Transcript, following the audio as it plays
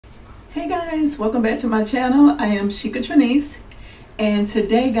Hey guys, welcome back to my channel. I am Sheika Trenice, and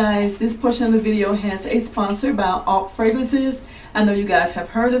today guys, this portion of the video has a sponsor by Alt Fragrances. I know you guys have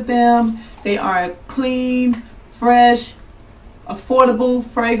heard of them. They are a clean, fresh, affordable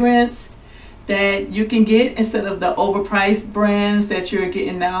fragrance that you can get instead of the overpriced brands that you're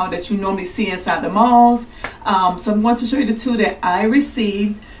getting now that you normally see inside the malls. So I'm going to show you the two that I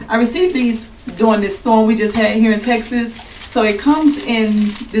received. I received these during this storm we just had here in Texas. So it comes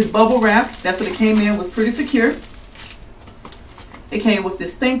in this bubble wrap. That's what it came in. It was pretty secure. It came with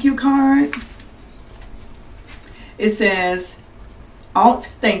this thank you card. It says,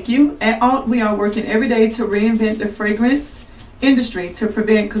 Alt, thank you. At Alt, we are working every day to reinvent the fragrance industry to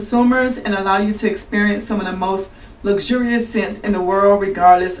prevent consumers and allow you to experience some of the most luxurious scents in the world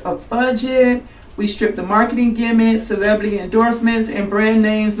regardless of budget. We strip the marketing gimmicks, celebrity endorsements, and brand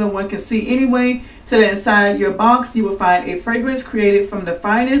names no one can see anyway. So that inside your box you will find a fragrance created from the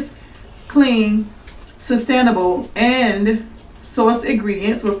finest, clean, sustainable, and sourced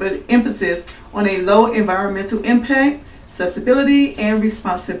ingredients with an emphasis on a low environmental impact, accessibility, and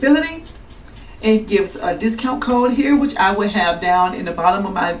responsibility. It gives a discount code here, which I will have down in the bottom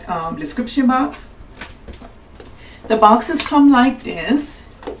of my description box. The boxes come like this.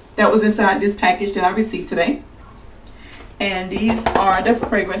 That was inside this package that I received today. And these are the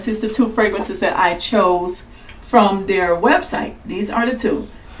fragrances, the two fragrances that I chose from their website. These are the two.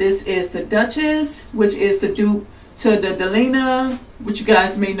 This is the Dutchess, which is the dupe to the Delina, which you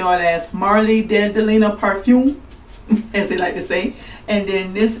guys may know it as Marley de Delina Parfum, as they like to say. And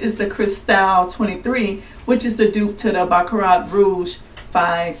then this is the Cristal 23, which is the dupe to the Baccarat Rouge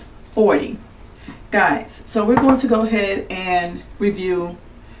 540. Guys, so we're going to go ahead and review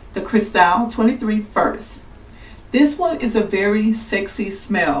the Cristal 23 first. This one is a very sexy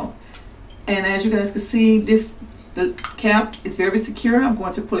smell, and as you guys can see, the cap is very secure. I'm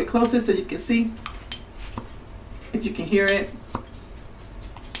going to pull it closer so you can see, if you can hear it.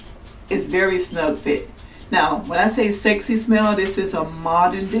 It's very snug fit. Now when I say sexy smell, this is a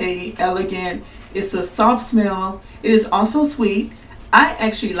modern day elegant. It's a soft smell. It is also sweet. I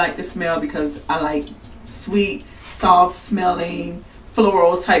actually like the smell because I like sweet, soft smelling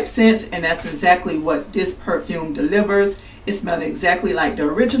floral type scents, and that's exactly what this perfume delivers. It smells exactly like the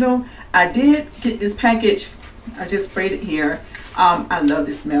original. I did get this package. I just sprayed it here. I love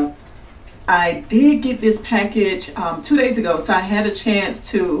this smell. I did get this package 2 days ago, so I had a chance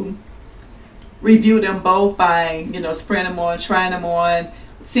to review them both by, you know, spraying them on, trying them on,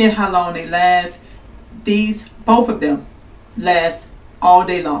 seeing how long they last. These, both of them, last all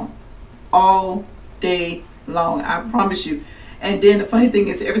day long. All day long, I promise you. And then the funny thing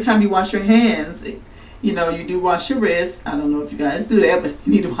is, every time you wash your hands, you know, you do wash your wrists. I don't know if you guys do that, but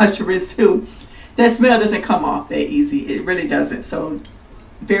you need to wash your wrists too. That smell doesn't come off that easy. It really doesn't. So,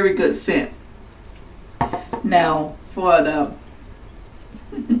 very good scent. Now, for the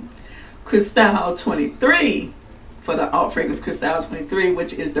Cristal 23, for the Alt Fragrance Cristal 23,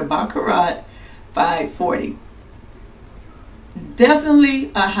 which is the Baccarat 540.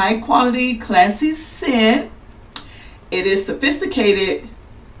 Definitely a high quality, classy scent. It is sophisticated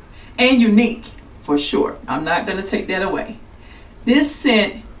and unique for sure. I'm not going to take that away. This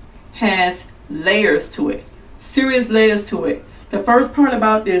scent has layers to it, serious layers to it. The first part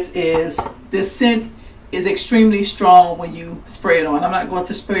about this is this scent is extremely strong when you spray it on. I'm not going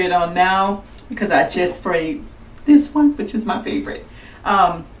to spray it on now because I just sprayed this one, which is my favorite.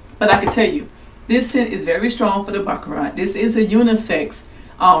 But I can tell you, this scent is very strong for the Baccarat. This is a unisex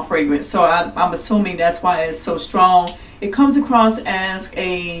fragrance, so I'm assuming that's why it's so strong. It comes across as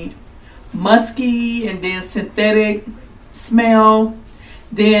a musky and then synthetic smell.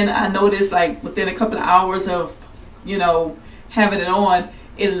 Then I noticed, like, within a couple of hours of, you know, having it on,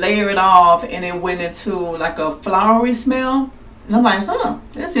 it layered off and it went into like a flowery smell. And I'm like, huh,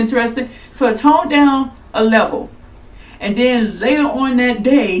 that's interesting. So it toned down a level, and then later on that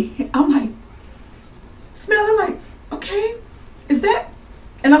day, I'm like, I'm like, okay, is that?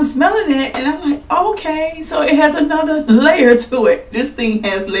 And I'm smelling it, and I'm like, okay, so it has another layer to it. This thing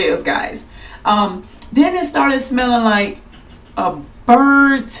has layers, guys. Then it started smelling like a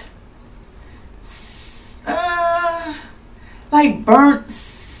burnt,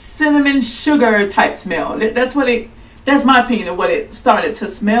 cinnamon sugar type smell. That's my opinion of what it started to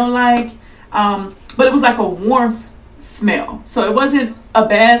smell like. But it was like a warmth smell. So it wasn't a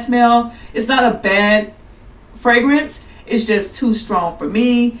bad smell. It's not a bad fragrance. It's just too strong for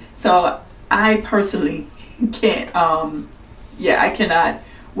me. So I personally can't, yeah, I cannot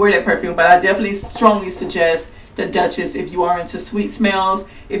wear that perfume, but I definitely strongly suggest the Dutchess if you are into sweet smells,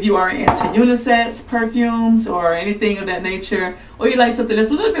 if you are into unisex perfumes or anything of that nature, or you like something that's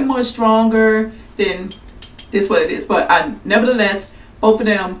a little bit more stronger, then this is what it is. But nevertheless, both of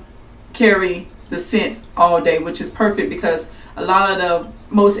them carry the scent all day, which is perfect because a lot of the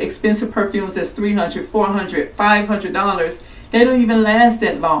most expensive perfumes that's $300, $400, $500, they don't even last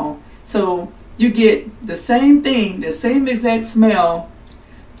that long. So you get the same thing, the same exact smell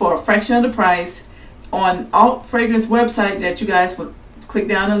for a fraction of the price on Alt Fragrance website that you guys will click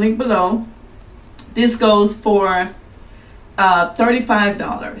down the link below. This goes for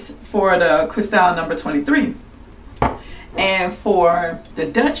 $35 for the Cristal number 23. And for the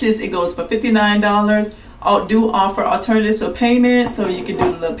Dutchess, it goes for $59. Alt do offer alternatives for payment, so you can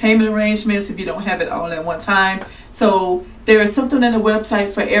do the payment arrangements if you don't have it all at one time. So there is something on the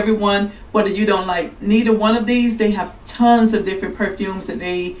website for everyone. Whether you don't like neither one of these, they have tons of different perfumes that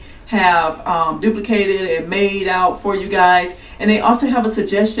they have duplicated and made out for you guys. And they also have a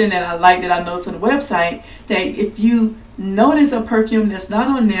suggestion that I like, that I noticed on the website, that if you notice a perfume that's not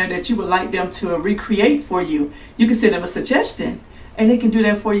on there that you would like them to recreate for you, you can send them a suggestion and they can do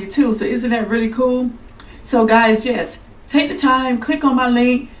that for you too. So isn't that really cool? So guys, yes, take the time, click on my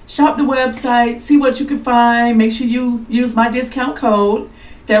link, shop the website, see what you can find. Make sure you use my discount code.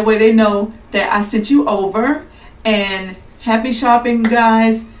 That way they know that I sent you over. And happy shopping,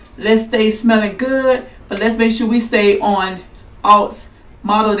 guys. Let's stay smelling good, but let's make sure we stay on Alt's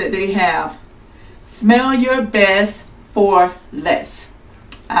motto that they have. Smell your best for less.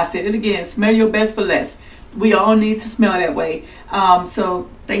 I said it again, smell your best for less. We all need to smell that way. So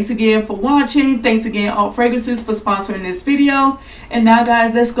thanks again for watching. Thanks again, Alt Fragrances, for sponsoring this video. And now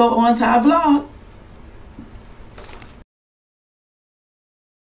guys, let's go on to our vlog.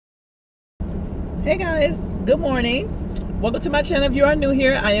 Hey guys, good morning. Welcome to my channel. If you are new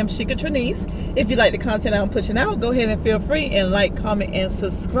here, I am Sheika Trenice. If you like the content I'm pushing out, go ahead and feel free and like, comment, and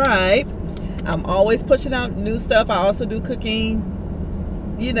subscribe. I'm always pushing out new stuff. I also do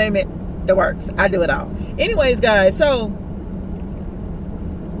cooking, you name it, the works. I do it all. Anyways, guys, so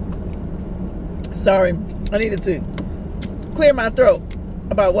sorry, I needed to clear my throat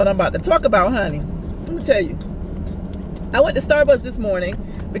about what I'm about to talk about, honey. Let me tell you, I went to Starbucks this morning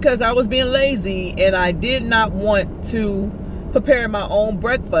because I was being lazy and I did not want to prepare my own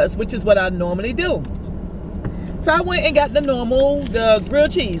breakfast, which is what I normally do. So I went and got the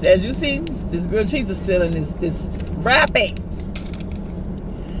grilled cheese. As you see, this grilled cheese is still in this wrapping.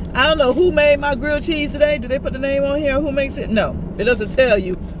 I don't know who made my grilled cheese today. Do they put the name on here? Who makes it? No, it doesn't tell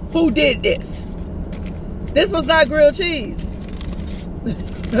you who did this. This was not grilled cheese.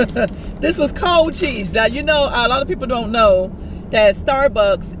 This was cold cheese. Now, you know, a lot of people don't know that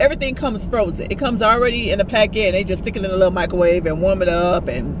Starbucks, everything comes frozen. It comes already in a packet and they just stick it in a little microwave and warm it up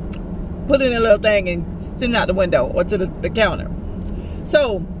and put it in a little thing and send it out the window or to the counter.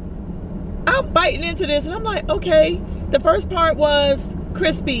 So I'm biting into this and I'm like, okay, the first part was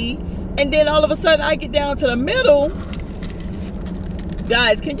crispy, and then all of a sudden I get down to the middle.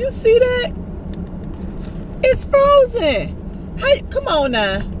 Guys, can you see that? It's frozen. Hey, come on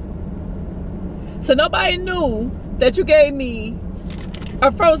now. So nobody knew that you gave me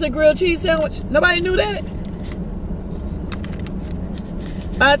a frozen grilled cheese sandwich? Nobody knew that?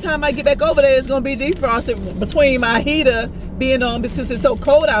 By the time I get back over there, it's going to be defrosted between my heater being on, since it's so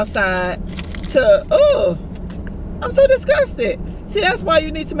cold outside, to, oh, I'm so disgusted. See, that's why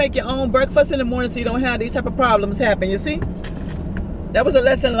you need to make your own breakfast in the morning so you don't have these type of problems happen, you see? That was a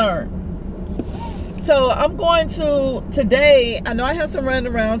lesson learned. So I'm going to, today, I know I have some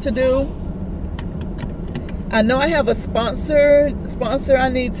running around to do. I know I have a sponsor I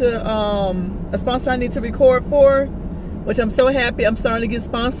need to record for, which I'm so happy. I'm starting to get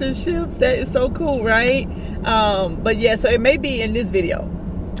sponsorships. That is so cool, right? But yeah, so it may be in this video.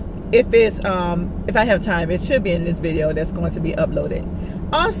 If I have time, it should be in this video that's going to be uploaded.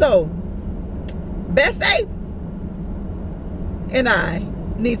 Also, Best Day and I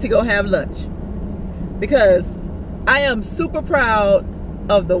need to go have lunch because I am super proud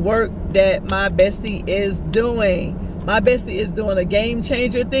of the work that my bestie is doing. My bestie is doing a game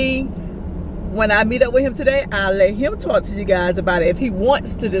changer thing. When I meet up with him today, I'll let him talk to you guys about it if he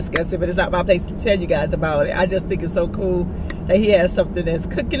wants to discuss it, but it's not my place to tell you guys about it. I just think it's so cool that he has something that's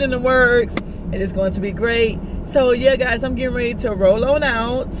cooking in the works and it's going to be great. So yeah, guys, I'm getting ready to roll on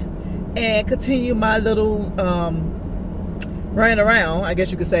out and continue my little running around, I guess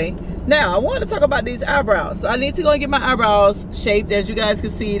you could say. Now, I want to talk about these eyebrows. So I need to go and get my eyebrows shaped. As you guys can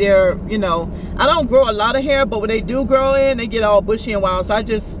see, they're, you know, I don't grow a lot of hair, but when they do grow in, they get all bushy and wild. So I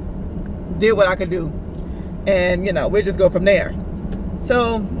just did what I could do. And, you know, we'll just go from there.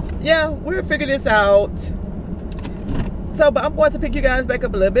 So, yeah, we'll figure this out. So, but I'm going to pick you guys back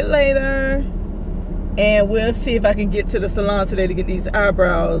up a little bit later, and we'll see if I can get to the salon today to get these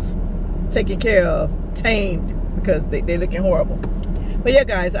eyebrows taken care of, tamed, because they're looking horrible. But yeah,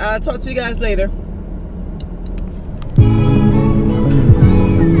 guys, I'll talk to you guys later.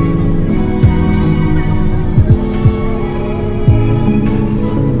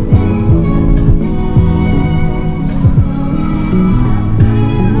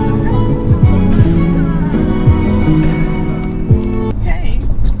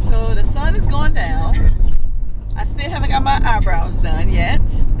 Eyebrows done yet.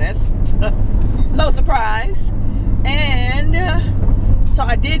 That's no surprise. And so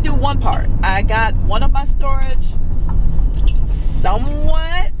I did do one part. I got one of my storage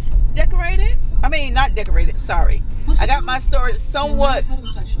somewhat decorated. I mean, not decorated, sorry. I got my storage somewhat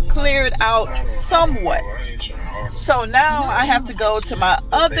cleared out somewhat. So now I have to go to my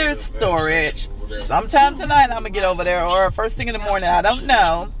other storage sometime tonight. I'm gonna get over there, or first thing in the morning, I don't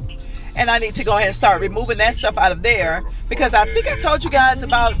know. And I need to go ahead and start removing that stuff out of there, because I think I told you guys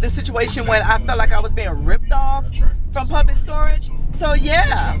about the situation when I felt like I was being ripped off from public storage. So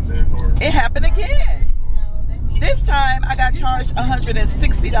yeah, it happened again. This time I got charged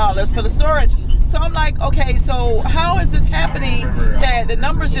 $160 for the storage. So I'm like, okay, so how is this happening that the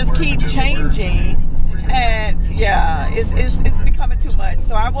numbers just keep changing? And yeah, it's becoming too much.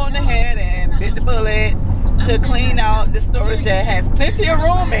 So I went ahead and bit the bullet to clean out the storage that has plenty of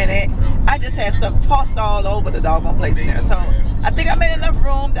room in it. I just had stuff tossed all over the doggone place in there. So I think I made enough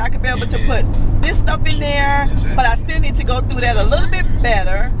room that I could be able to put this stuff in there, but I still need to go through that a little bit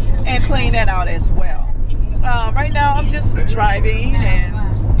better and clean that out as well. Right now I'm just driving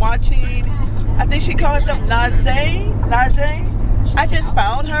and watching. I think she calls up Najee. I just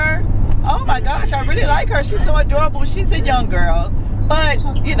found her. Oh my gosh, I really like her. She's so adorable. She's a young girl, but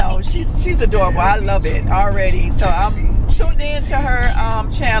you know, she's adorable. I love it already. So I'm tuned into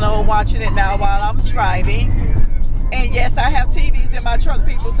her channel, watching it now while I'm driving. And yes, I have TVs in my truck,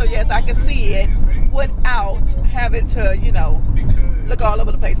 people, so yes, I can see it without having to, you know, look all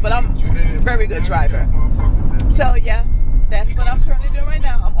over the place. But I'm a very good driver. So yeah, that's what I'm currently doing right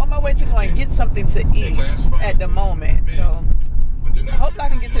now. I'm on my way to go and get something to eat at the moment. So hopefully I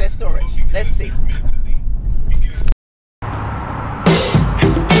can get to that storage. Let's see.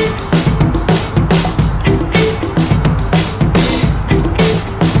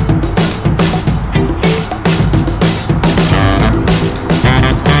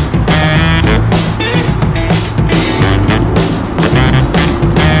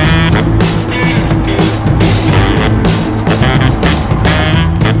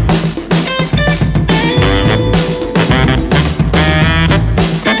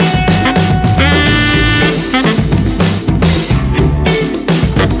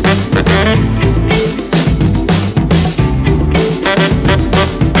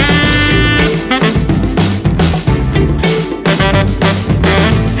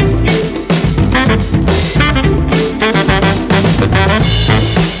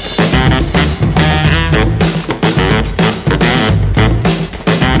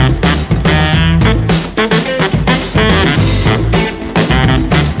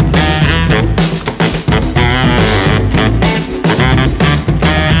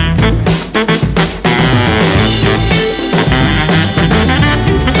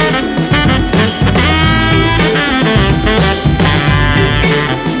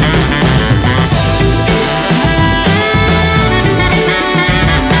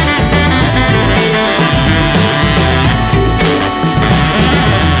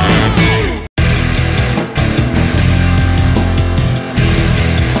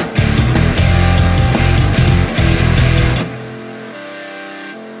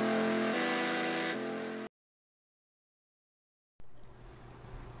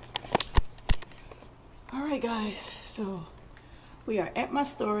 Alright guys, so we are at my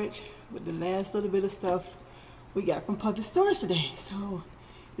storage with the last little bit of stuff we got from public storage today. So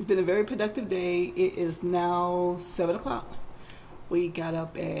it's been a very productive day. It is now 7 o'clock. We got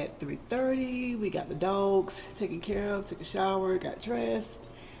up at 3:30. We got the dogs taken care of, took a shower, got dressed.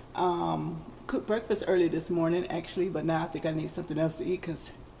 Cooked breakfast early this morning actually, but now I think I need something else to eat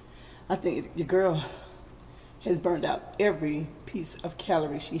because I think your girl has burned out every piece of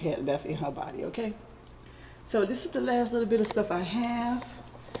calories she had left in her body, okay? So this is the last little bit of stuff I have.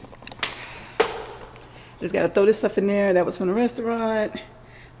 Just gotta throw this stuff in there. That was from the restaurant.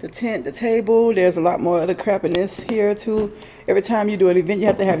 The tent, the table. There's a lot more other crap in this here too. Every time you do an event, you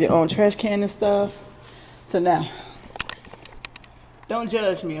have to have your own trash can and stuff. So now, don't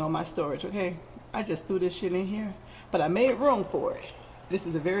judge me on my storage, okay? I just threw this shit in here, but I made room for it. This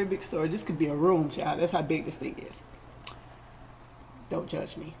is a very big storage. This could be a room, child. That's how big this thing is. Don't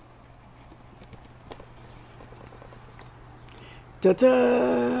judge me.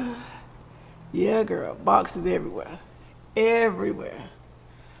 Ta-ta! Yeah, girl. Boxes everywhere. Everywhere.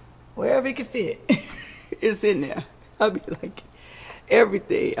 Wherever it can fit, it's in there. I be like,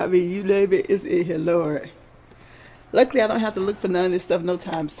 everything. I mean, you name it, it's in here, Lord. Luckily, I don't have to look for none of this stuff no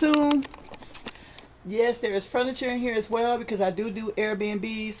time soon. Yes, there is furniture in here as well because I do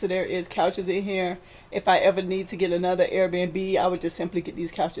Airbnb, so there is couches in here. If I ever need to get another Airbnb, I would just simply get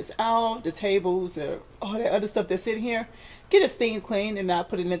these couches out, the tables, all that other stuff that's in here, get it steam cleaned, and I'll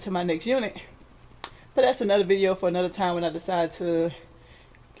put it into my next unit. But that's another video for another time when I decide to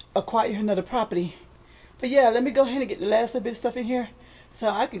acquire another property. But yeah, let me go ahead and get the last little bit of stuff in here so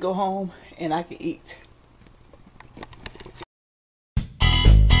I can go home and I can eat.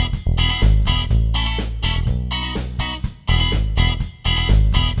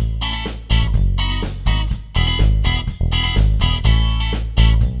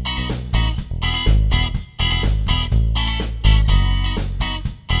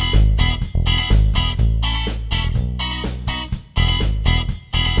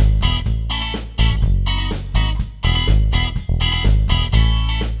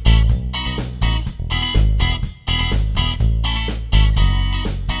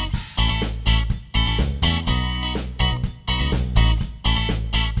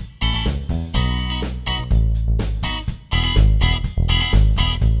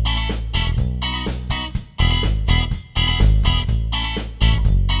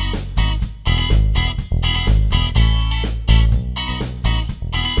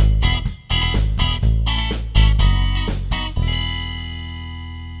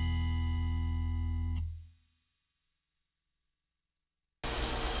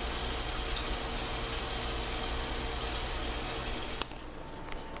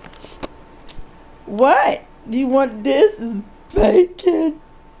 What? You want this? Is bacon.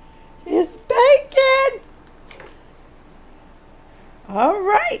 It's bacon. All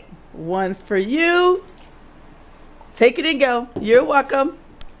right. One for you. Take it and go. You're welcome.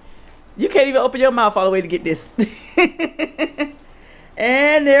 You can't even open your mouth all the way to get this.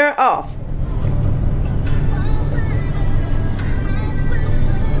 And they're off.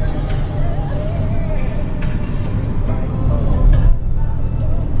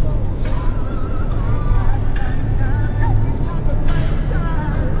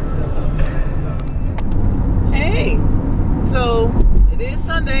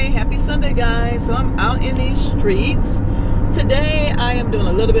 Happy Sunday, guys. So I'm out in these streets today. I am doing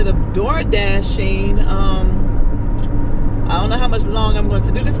a little bit of Doordashing. I don't know how much long I'm going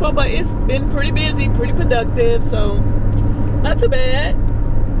to do this for, but it's been pretty busy, pretty productive, so not too bad.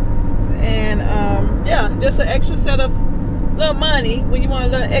 And yeah, just an extra set of little money when you want a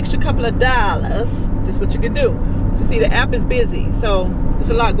little extra couple of dollars. This is what you can do. You see the app is busy, so there's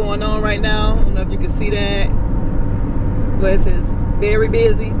a lot going on right now. I don't know if you can see that, but it says very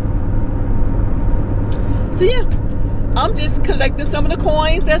busy. So yeah, I'm just collecting some of the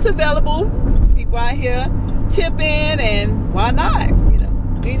coins that's available. People out here tipping, and why not? You know,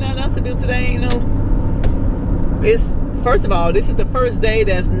 ain't nothing else to do today. You know, it's, first of all, this is the first day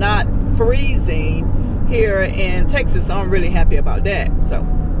that's not freezing here in Texas, so I'm really happy about that. So,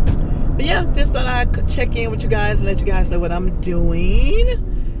 but yeah, just thought I could check in with you guys and let you guys know what I'm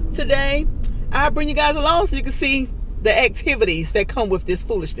doing today. I'll bring you guys along so you can see the activities that come with this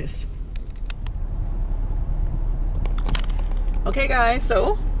foolishness. Okay, guys,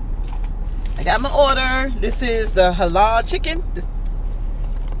 so I got my order. This is the halal chicken, this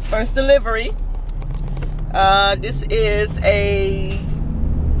first delivery. This is a,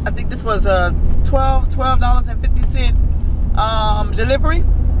 I think this was a $12.50 delivery.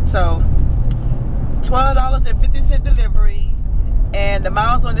 So $12.50 delivery, and the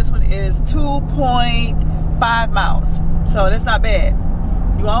miles on this one is 2.5 miles. So that's not bad.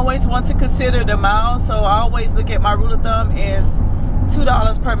 You always want to consider the miles, so I always look at my rule of thumb is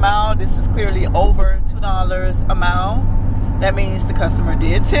 $2 per mile. This is clearly over $2 a mile. That means the customer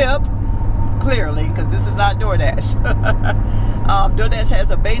did tip, clearly, because this is not DoorDash. DoorDash has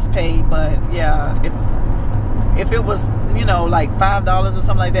a base pay, but yeah, if it was, you know, like $5 or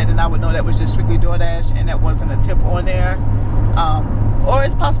something like that, then I would know that was just strictly DoorDash and that wasn't a tip on there. Or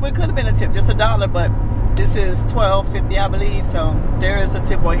it's possible it could have been a tip, just $1, but this is $12.50, I believe, so there is a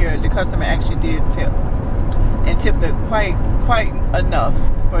tip on here. The customer actually did tip, and tipped it quite enough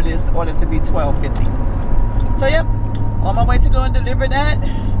for this order to be $12.50. So yep, on my way to go and deliver that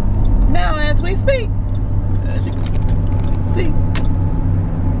now as we speak, as you can see.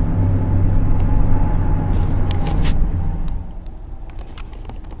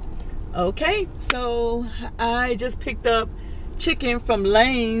 Okay, so I just picked up chicken from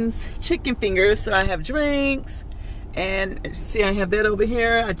Lane's Chicken Fingers. So I have drinks, and as you see, I have that over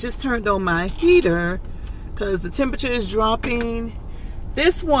here. I just turned on my heater because the temperature is dropping.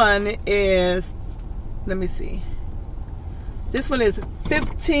 This one is, let me see, this one is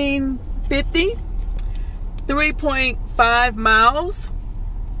 1550, 3.5 miles.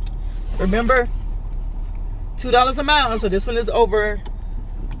 Remember, $2 a mile, so this one is over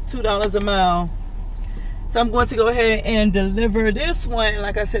 $2 a mile. So I'm going to go ahead and deliver this one.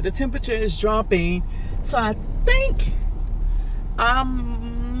 Like I said, the temperature is dropping, so I think I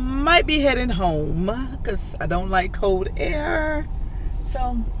might be heading home because I don't like cold air.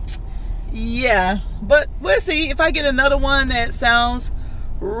 So yeah, but we'll see. If I get another one that sounds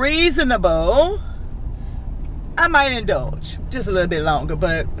reasonable, I might indulge just a little bit longer,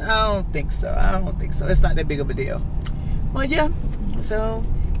 but I don't think so. It's not that big of a deal. Well, yeah, so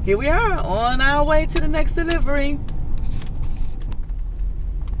here we are on our way to the next delivery.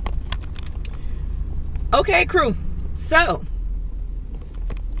 Okay, crew, so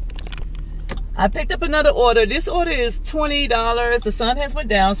I picked up another order. This order is $20. The sun has went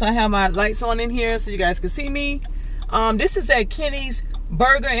down, so I have my lights on in here so you guys can see me. This is at Kenny's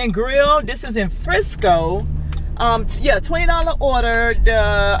Burger and Grill. This is in Frisco. Yeah, $20 order.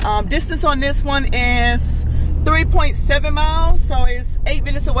 The distance on this one is 3.7 miles, so it's 8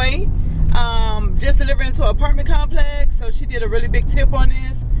 minutes away. Just delivering to an apartment complex, so she did a really big tip on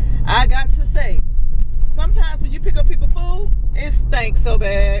this. I got to say, sometimes when you pick up people's food, it stinks so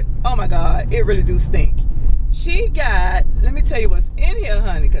bad. Oh my God, it really do stink. She got, let me tell you what's in here,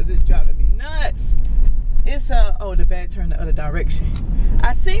 honey, because it's driving me nuts. It's oh, the bag turned the other direction.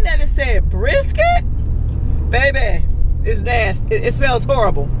 I seen that it said brisket. Baby, it's nasty. It smells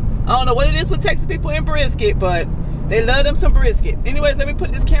horrible. I don't know what it is with Texas people in brisket, but they love them some brisket. Anyways, let me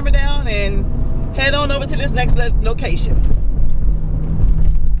put this camera down and head on over to this next location.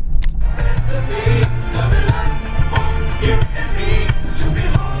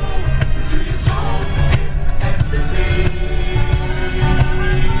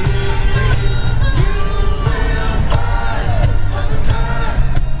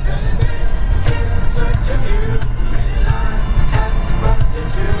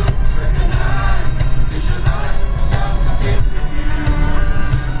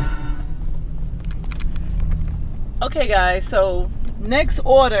 Okay guys, so next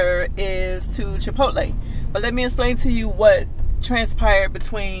order is to Chipotle, but let me explain to you what transpired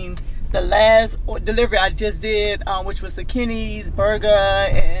between the last delivery I just did, which was the Kenny's Burger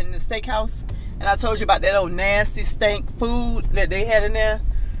and the Steakhouse, and I told you about that old nasty stank food that they had in there.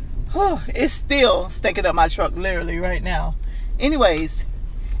 It's still stinking up my truck literally right now. Anyways,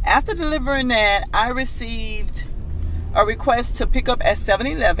 after delivering that, I received a request to pick up at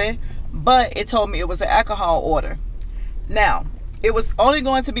 7-Eleven, but it told me it was an alcohol order. Now, it was only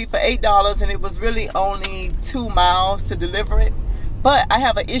going to be for $8, and it was really only 2 miles to deliver it. But I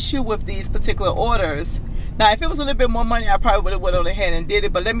have an issue with these particular orders. Now, if it was a little bit more money, I probably would have went on ahead and did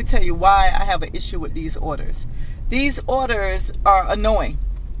it. But let me tell you why I have an issue with these orders. These orders are annoying.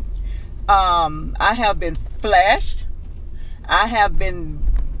 I have been flashed. I have been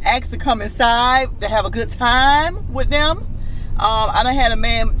asked to come inside to have a good time with them. I done had a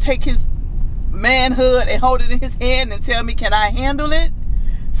man take his manhood and hold it in his hand and tell me, can I handle it?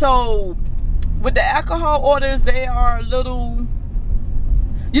 So with the alcohol orders, they are a little,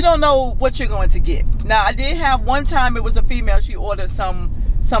 you don't know what you're going to get. Now, I did have one time, it was a female, she ordered some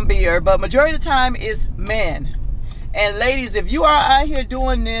beer, but majority of the time is men. And ladies, if you are out here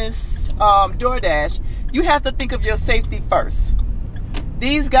doing this DoorDash, you have to think of your safety first.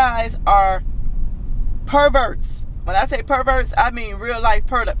 These guys are perverts. When I say perverts, I mean real life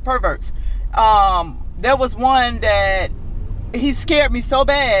perverts. There was one that he scared me so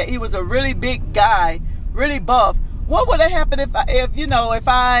bad. He was a really big guy, really buff. What would have happened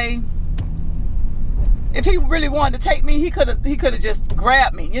if he really wanted to take me? He could have just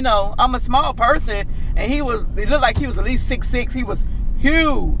grabbed me. You know, I'm a small person, and he looked like he was at least 6'6". He was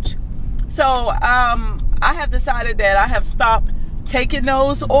huge. So I have decided that I have stopped taking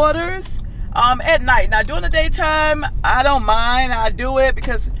those orders at night. Now, during the daytime, I don't mind. I do it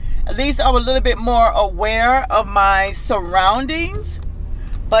because at least I'm a little bit more aware of my surroundings.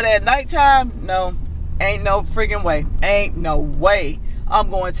 But at nighttime, no, ain't no friggin' way. Ain't no way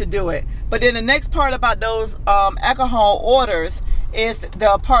I'm going to do it. But then the next part about those alcohol orders is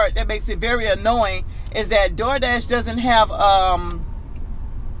the part that makes it very annoying, is that DoorDash doesn't have,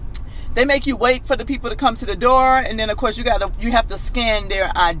 they make you wait for the people to come to the door, and then of course you have to scan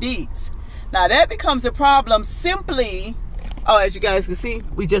their IDs. Now that becomes a problem simply, as you guys can see,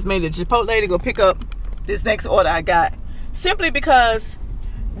 we just made a Chipotle to go pick up this next order I got. simply because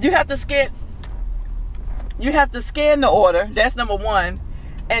you have to scan the order. That's number one.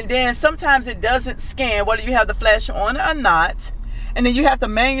 And then sometimes it doesn't scan whether you have the flash on or not. And then you have to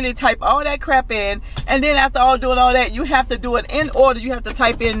manually type all that crap in. And then after doing all that, you have to do it in order. You have to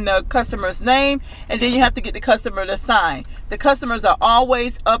type in the customer's name, and then you have to get the customer to sign. The customers are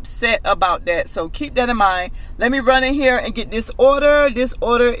always upset about that, so keep that in mind. Let me run in here and get this order. This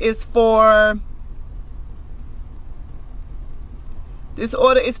order is for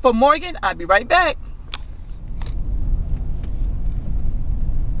Morgan. I'll be right back.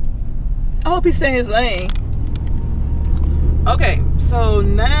 I hope he stays in his lane. Okay, so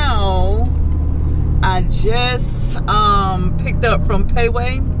now I just picked up from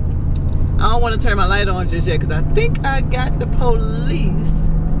Payway. I don't want to turn my light on just yet because I think I got the police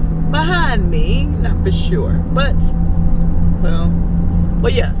behind me. Not for sure, but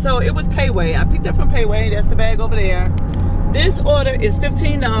yeah. So it was Payway. I picked up from Payway. That's the bag over there. This order is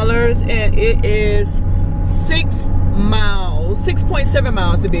 $15 and it is 6.7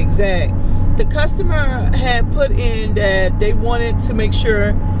 miles to be exact. The customer had put in that they wanted to make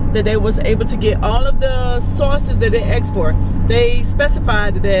sure that they was able to get all of the sauces that they asked for. They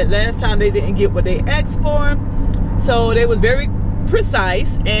specified that last time they didn't get what they asked for, so they was very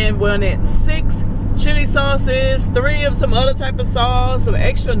precise and wanted 6 chili sauces, 3 of some other type of sauce, some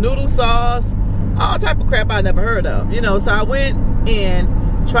extra noodle sauce, all type of crap I never heard of, you know. So I went and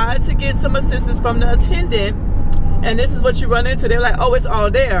tried to get some assistance from the attendant, and this is what you run into. They're like, oh, it's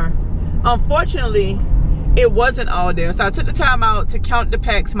all there. Unfortunately, it wasn't all there. So I took the time out to count the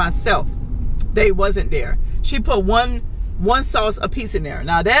packs myself. They wasn't there. She put one sauce a piece in there.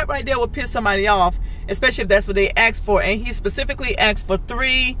 Now that right there would piss somebody off, especially if that's what they asked for. And he specifically asked for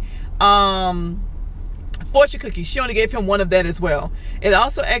 3 fortune cookies. She only gave him 1 of that as well. It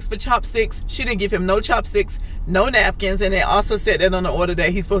also asked for chopsticks. She didn't give him no chopsticks, no napkins, and it also said that on the order that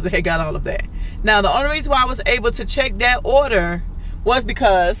he's supposed to have got all of that. Now the only reason why I was able to check that order was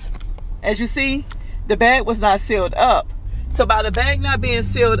because, as you see, the bag was not sealed up. So by the bag not being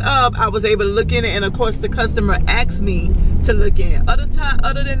sealed up, I was able to look in it, and of course the customer asked me to look in. Other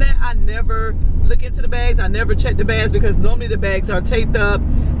than that, I never look into the bags. I never check the bags because normally the bags are taped up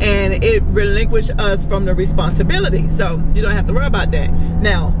and it relinquishes us from the responsibility. So you don't have to worry about that.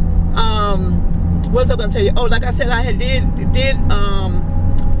 Now, what was I gonna tell you? Oh, like I said, I did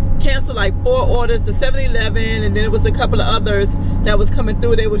cancel like 4 orders to 7-Eleven, and then it was a couple of others that was coming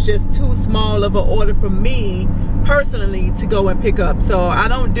through. They was just too small of an order for me personally to go and pick up. So I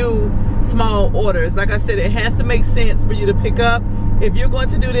don't do small orders. Like I said, it has to make sense for you to pick up. If you're going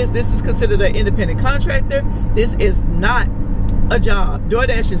to do this, this is considered an independent contractor. This is not a job.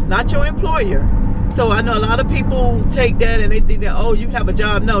 DoorDash is not your employer. So I know a lot of people take that and they think that, oh, you have a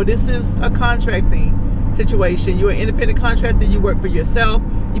job. No, this is a contracting situation. You're an independent contractor. You work for yourself.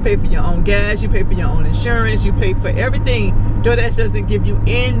 You pay for your own gas. You pay for your own insurance. You pay for everything. DoorDash doesn't give you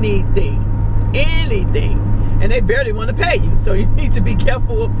anything. And they barely want to pay you. So you need to be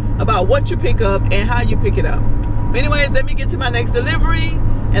careful about what you pick up and how you pick it up. But anyways, let me get to my next delivery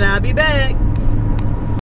and I'll be back.